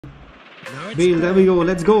Bale, there we go.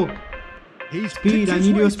 Let's go. Speed, I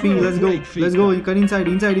need your speed. Let's go. Let's go. Cut inside.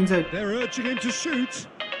 They're urging him to shoot.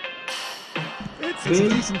 It's Bale. a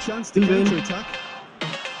decent chance to Still Bale. counter-attack.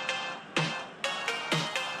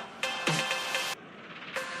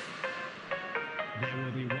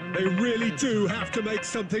 They really do have to make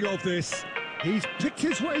something of this. He's picked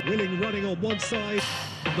his way. Willing running on one side,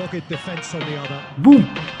 dogged defence on the other. Boom.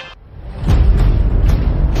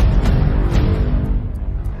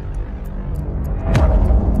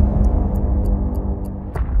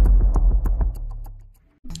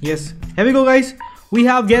 Yes, here we go guys. We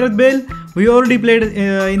have Gareth Bale. We already played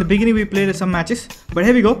in the beginning, we played some matches, but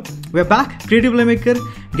here we go. We're back. Creative playmaker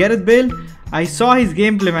Gareth Bale. I saw his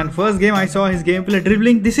gameplay, man. First game I saw his gameplay.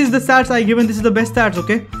 Dribbling, this is the stats I given. This is the best stats,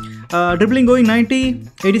 okay? Dribbling going 90,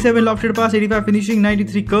 87 lofted pass, 85 finishing,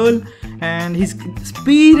 93 curl, and his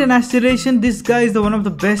speed and acceleration. This guy is the one of the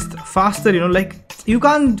best, faster, you know, like you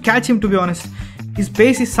can't catch him, to be honest. His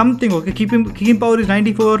pace is something, okay? Kicking power is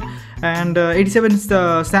 94, and 87 is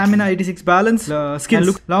the stamina, 86 balance, skill,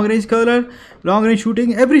 look, long range curler, long range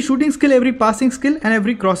shooting, every shooting skill, every passing skill, and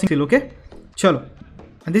every crossing skill, okay? Chalo.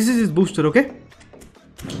 And this is his booster, okay?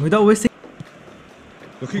 Without wasting.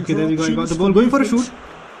 Okay, there we go. I got the ball, going for a shoot.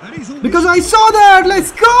 Because I saw that.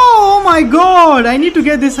 Let's go. Oh my god, I need to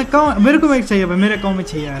get this account. मेरे को एक चाहिए भाई, मेरे account में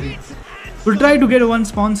चाहिए यार. We'll try to get one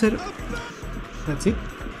sponsor. That's it.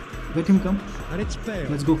 Let him come. And it's Bale.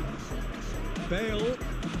 Let's go. Bale.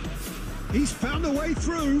 He's found a way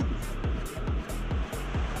through.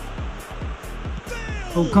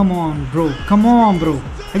 Oh, come on, bro. Come on, bro.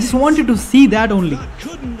 I just wanted to see that only.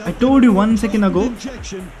 I told you 1 second ago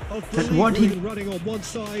that what he running on one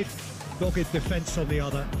side, dogged defense on the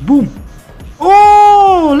other. Boom.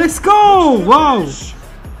 Oh, let's go. Wow.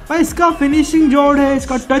 भाई इसका finishing जोड़ है,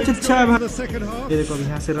 इसका touch अच्छा है भाई. ये देखो अभी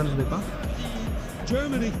यहाँ से runs देखो.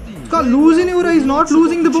 इसका lose ही नहीं हो रहा. He's not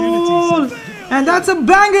losing the ball. And that's a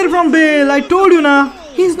banger from Bale. I told you na.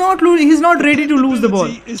 He's not ready to lose the ball.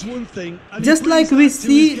 Just like we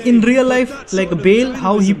see in real life, like Bale,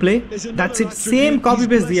 how he play. That's it. Same copy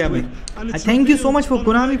paste diya bhai. I thank you so much for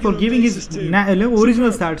Konami for giving his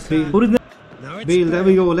original stats. Bale, there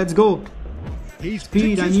we go. Let's go.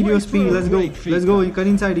 Speed, I need your speed. Let's go. Let's go. Cut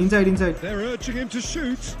inside. They're urging him to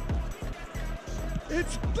shoot.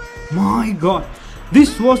 It's My God,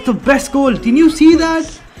 this was the best goal. Did you see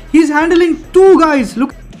that? He's handling two guys.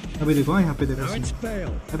 Look. अभी देखो यहाँ पे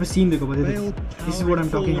देखो scene देखो देखो. This is what I'm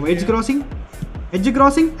talking about. Edge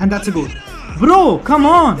crossing, and that's a goal. Bro, come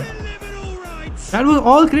on. That was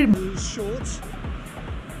all great.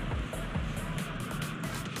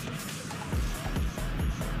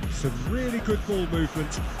 Some really good ball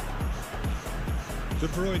movement. De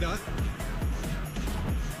Bruyne.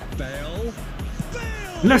 Bale.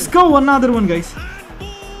 Let's go, another one, guys.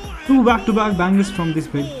 Two back-to-back bangers from this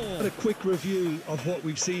build. A quick review of what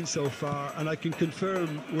we've seen so far, and I can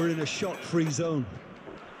confirm we're in a shot-free zone.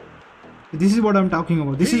 This is what I'm talking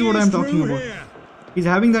about. He's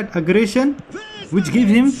having that aggression which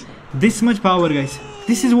gives him this much power, guys.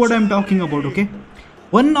 This is what I'm talking about, okay?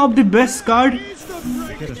 One of the best card.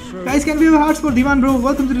 Guys, can we have hearts for Divan, bro?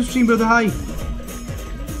 Welcome to the stream, brother. Hi.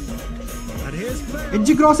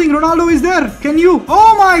 Edge crossing, Ronaldo is there. Can you?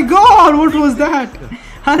 Oh my God, what was that?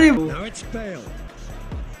 Now it's Bale.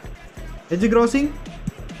 Edge crossing,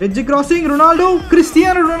 Ronaldo,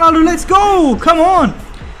 Cristiano Ronaldo, let's go! Come on!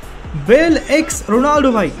 Bale X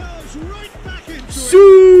Ronaldo, bhai.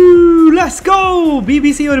 Let's go!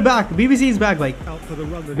 BBC, you're back. BBC is back, bhai.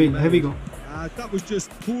 Bale, here we go. That was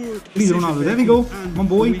just poor. Please, Ronaldo, there we go. My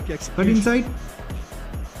boy, cut inside.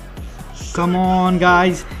 Come on,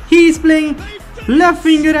 guys. He's playing left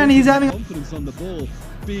finger and he's having confidence on the ball,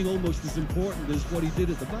 being almost as important as what he did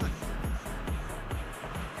at the back.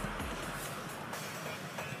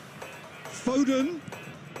 Foden.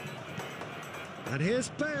 And here's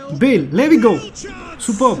Bale. Bale, there we go.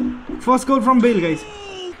 Superb. First goal from Bale, guys.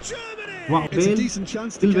 Wow, It's Bale. a decent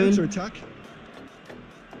chance to Still counter Bale. attack.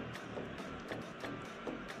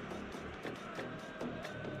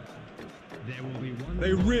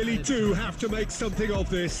 They really do have to make something of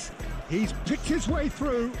this. He's picked his way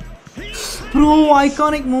through. Bro,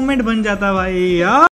 iconic moment बन जाता भाई यार.